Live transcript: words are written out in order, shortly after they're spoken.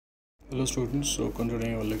Hello students, so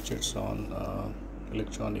continuing our lectures on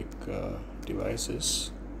electronic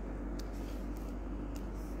devices.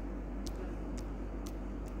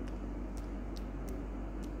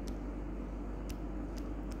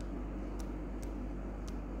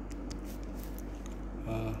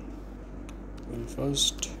 We'll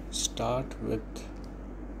first start with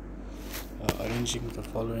arranging the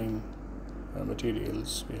following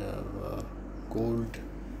materials. We have gold,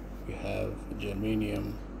 we have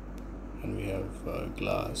germanium, and we have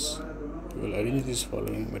glass. We will arrange this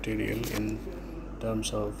following material in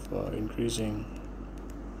terms of increasing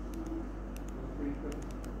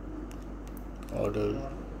order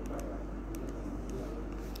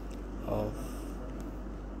of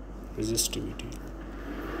resistivity.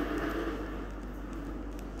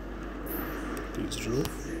 Is rho,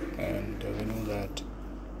 and we know that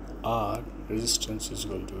R resistance is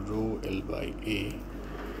equal to rho L by A.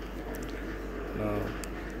 Now,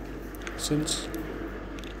 since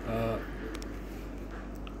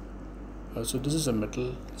so this is a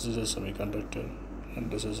metal, this is a semiconductor, and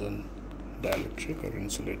this is an dielectric or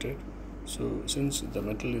insulated. So since the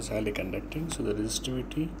metal is highly conducting, so the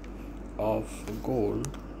resistivity of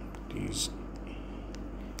gold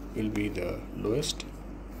will be the lowest.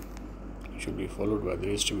 It should be followed by the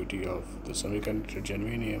resistivity of the semiconductor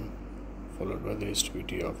germanium, followed by the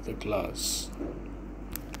resistivity of the glass,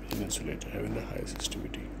 an insulator having the highest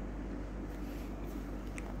resistivity.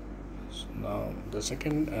 So now the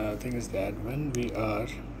second thing is that when we are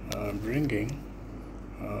bringing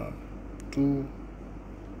two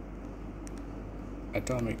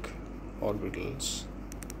atomic orbitals,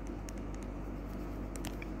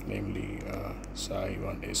 namely psi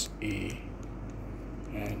 1 is A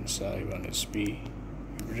and psi 1 is B,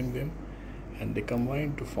 you bring them and they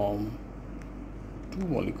combine to form two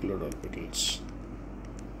molecular orbitals.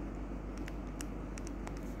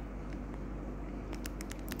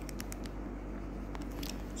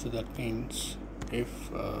 So that means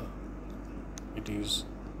if it is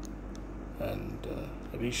an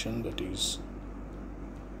addition, that is,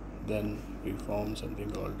 then we form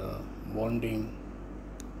something called a bonding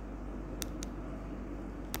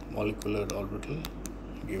molecular orbital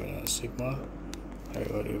given as sigma.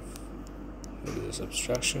 However, if there is a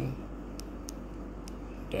subtraction,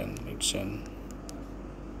 then it's an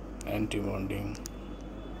anti-bonding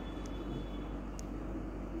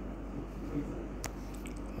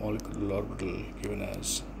molecular orbital given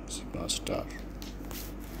as sigma star.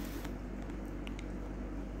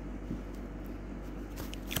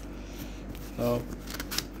 Now,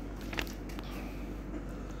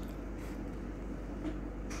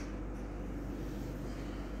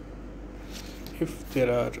 if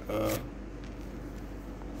there are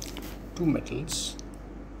two metals,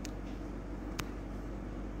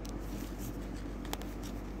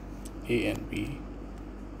 A and B,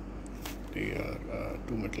 they are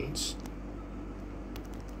two metals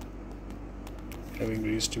having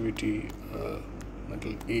resistivity.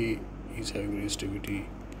 Metal A is having resistivity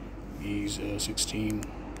is 16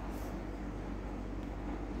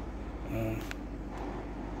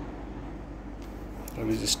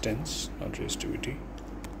 resistance, not resistivity.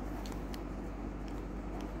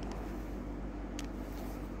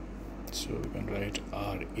 So we can write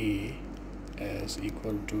RA as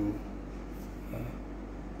equal to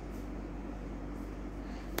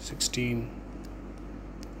 16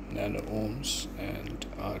 nano ohms, and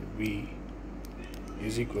RB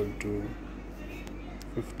is equal to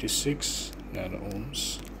 56 nano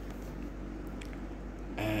ohms,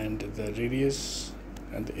 and the radius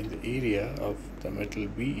and in the area of the metal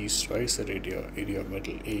B is twice the area of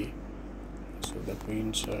metal A. So that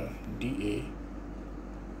means dA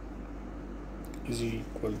is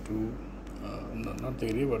equal to not the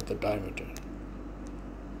area but the diameter.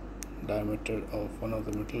 Diameter of one of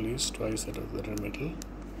the metal is twice that of the other metal.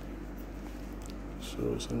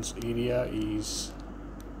 So since area is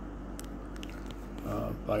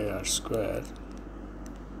pi r square,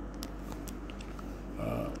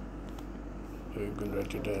 we can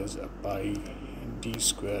write it as a pi d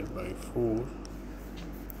square by 4,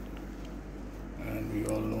 and we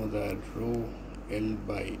all know that rho L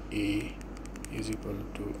by A is equal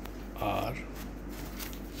to R.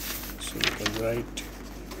 So we can write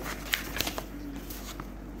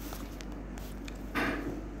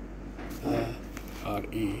RA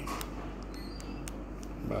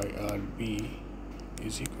by RB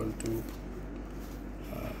is equal to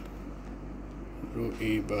rho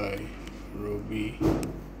A by rho B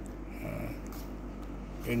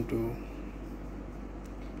into,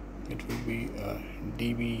 it will be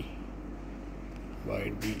dB by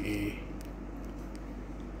dA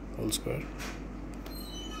whole square.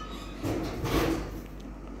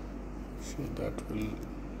 that will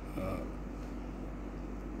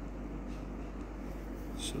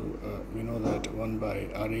we know that 1 by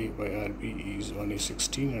Ra by Rb is 1 is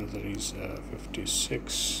 16, another is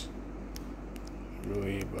 56 rho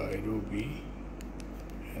A by rho B,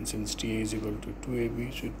 and since Ta is equal to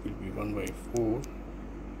 2Ab, so it will be 1 by 4.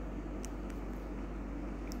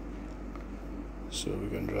 So we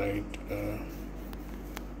can write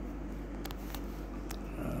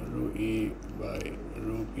rho A by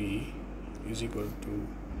rho B is equal to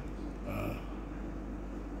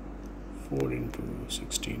 4 into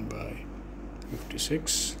 16 by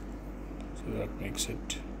 56, so that makes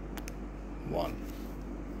it 1.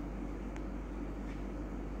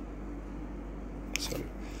 Sorry,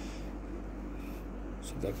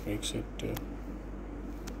 so that makes it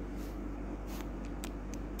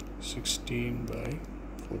 16 by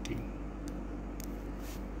 14.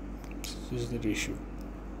 This is the ratio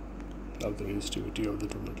of the resistivity of the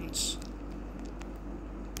two metals.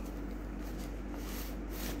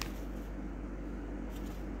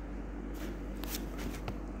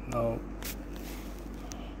 Now,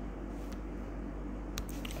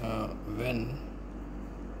 when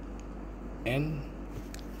n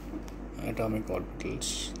atomic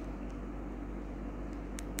orbitals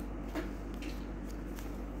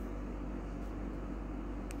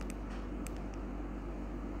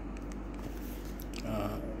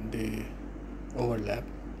they overlap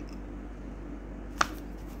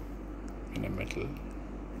in a metal,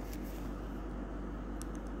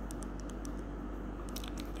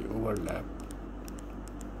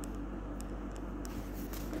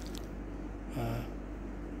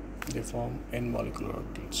 they form n molecular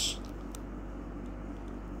orbitals.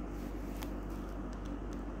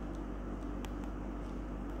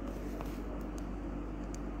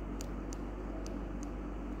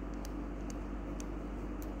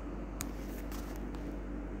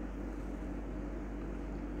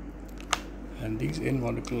 And these n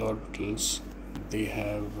molecular orbitals, they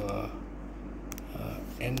have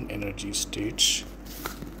n energy states,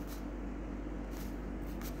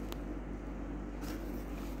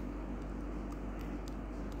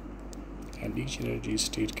 and each energy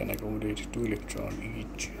state can accommodate 2 electrons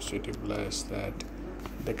each, so it implies that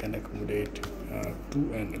they can accommodate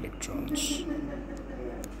 2n electrons.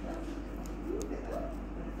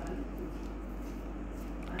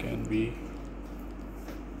 Can be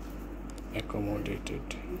accommodated.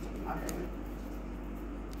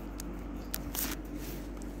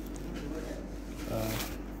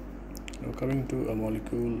 Now coming to a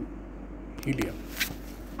molecule helium.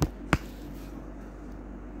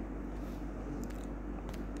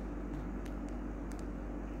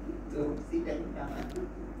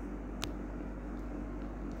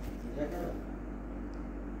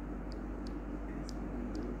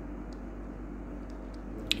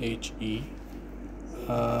 He2.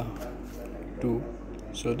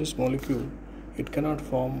 So this molecule, it cannot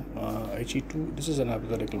form He2. This is an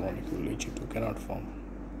hypothetical molecule. He2 cannot form.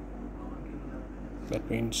 That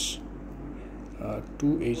means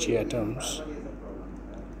 2 He atoms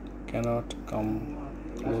cannot come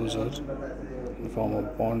closer and form a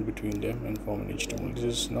bond between them and form an H2 molecule.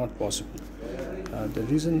 This is not possible. The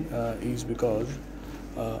reason is because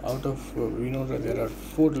out of we know that there are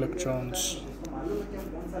 4 electrons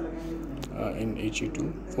in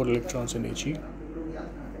He2, 4 electrons in He.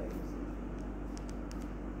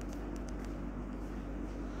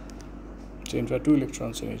 So in fact 2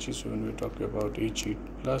 electrons in He, so when we talk about He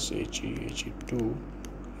plus He2,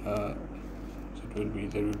 so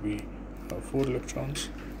there will be 4 electrons.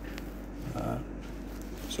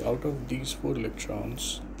 So out of these 4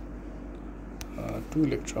 electrons, 2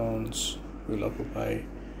 electrons will occupy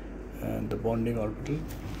the bonding orbital,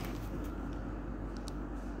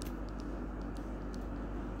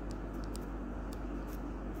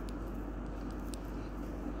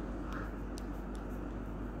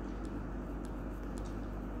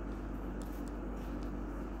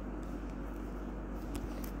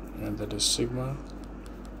 and that is sigma,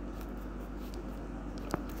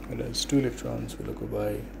 whereas 2 electrons will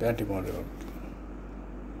occupy the antibonding orbital.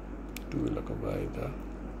 2 will occupy the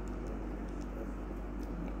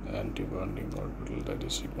antibonding orbital, that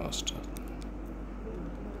is sigma star.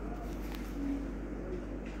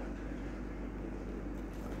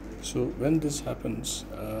 So when this happens,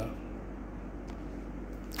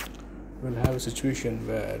 we'll have a situation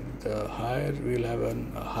where we'll have a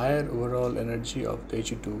higher overall energy of the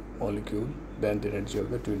He2 molecule than the energy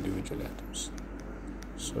of the 2 individual atoms.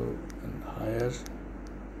 So a higher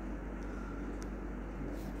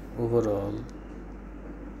overall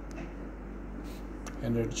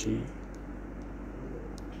energy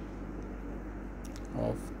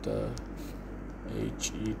of the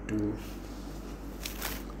He2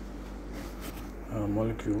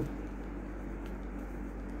 molecule,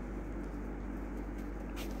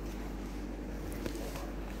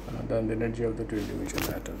 than the energy of the two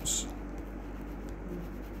individual atoms.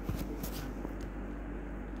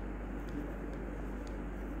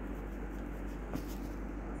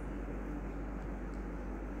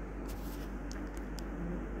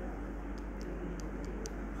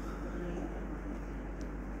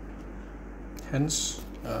 Hence,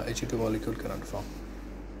 He2 molecule cannot form.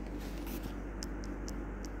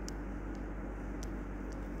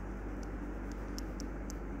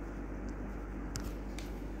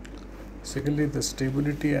 Secondly, the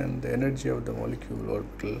stability and the energy of the molecule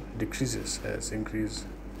orbital decreases as increase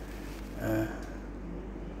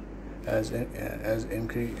as the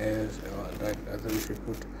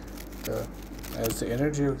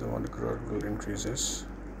energy of the molecule orbital increases,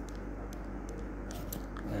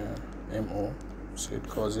 MO, so it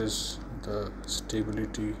causes the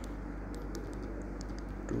stability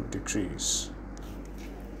to decrease.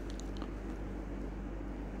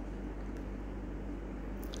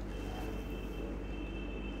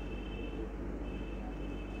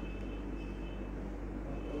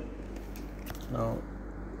 Now,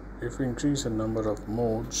 if we increase the number of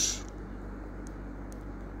modes,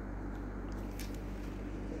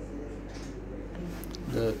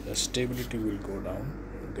 the stability will go down,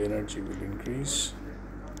 the energy will increase,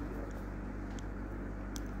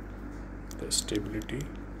 the stability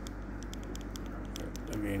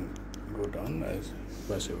again go down, as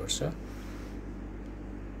vice versa.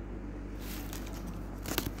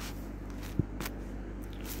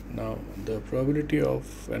 Now, the probability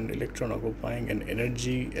of an electron occupying an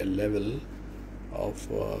energy level of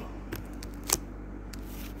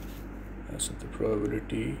so the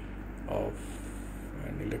probability of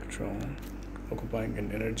an electron occupying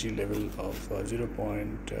an energy level of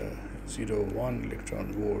 0.01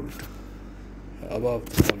 electron volt above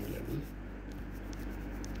the Fermi level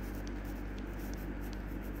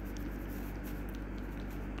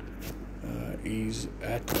is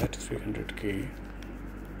at 300 K.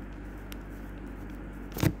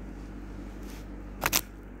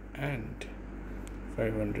 And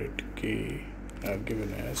 500 K are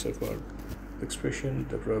given as, so for expression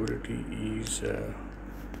the probability is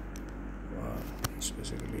it's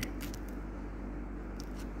basically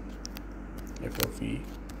f of E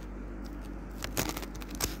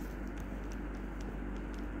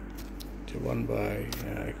to 1 by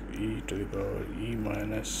e to the power E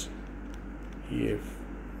minus EF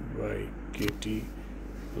by KT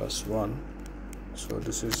plus 1. So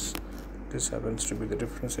this happens to be the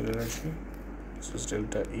difference in energy. This is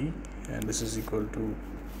delta E, and this is equal to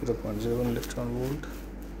 0.01 electron volt,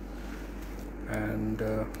 and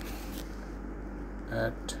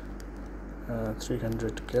at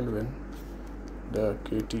 300 Kelvin the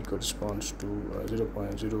KT corresponds to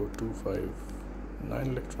 0.0259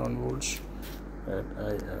 electron volts. At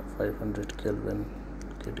 500 Kelvin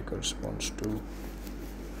KT corresponds to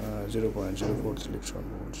 0.04 electron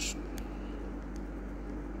volts.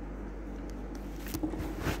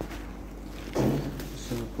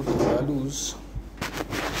 So we put the values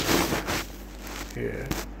here.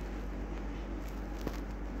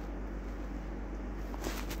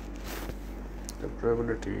 The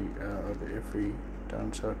probability of the Fe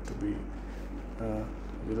turns out to be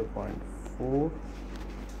 0.4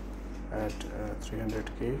 at 300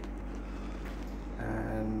 K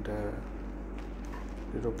and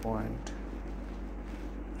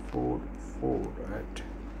 0.44 at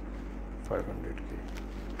 500 K.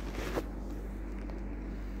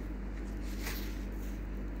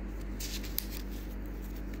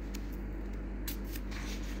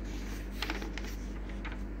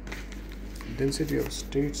 Density of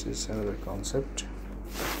states is another concept.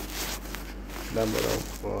 Number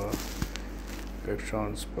of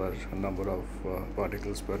electrons per number of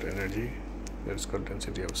particles per energy, that is called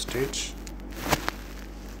density of states,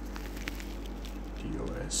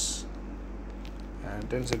 DOS. And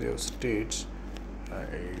density of states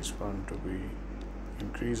is found to be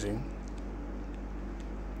increasing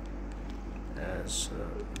as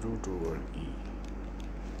root over E.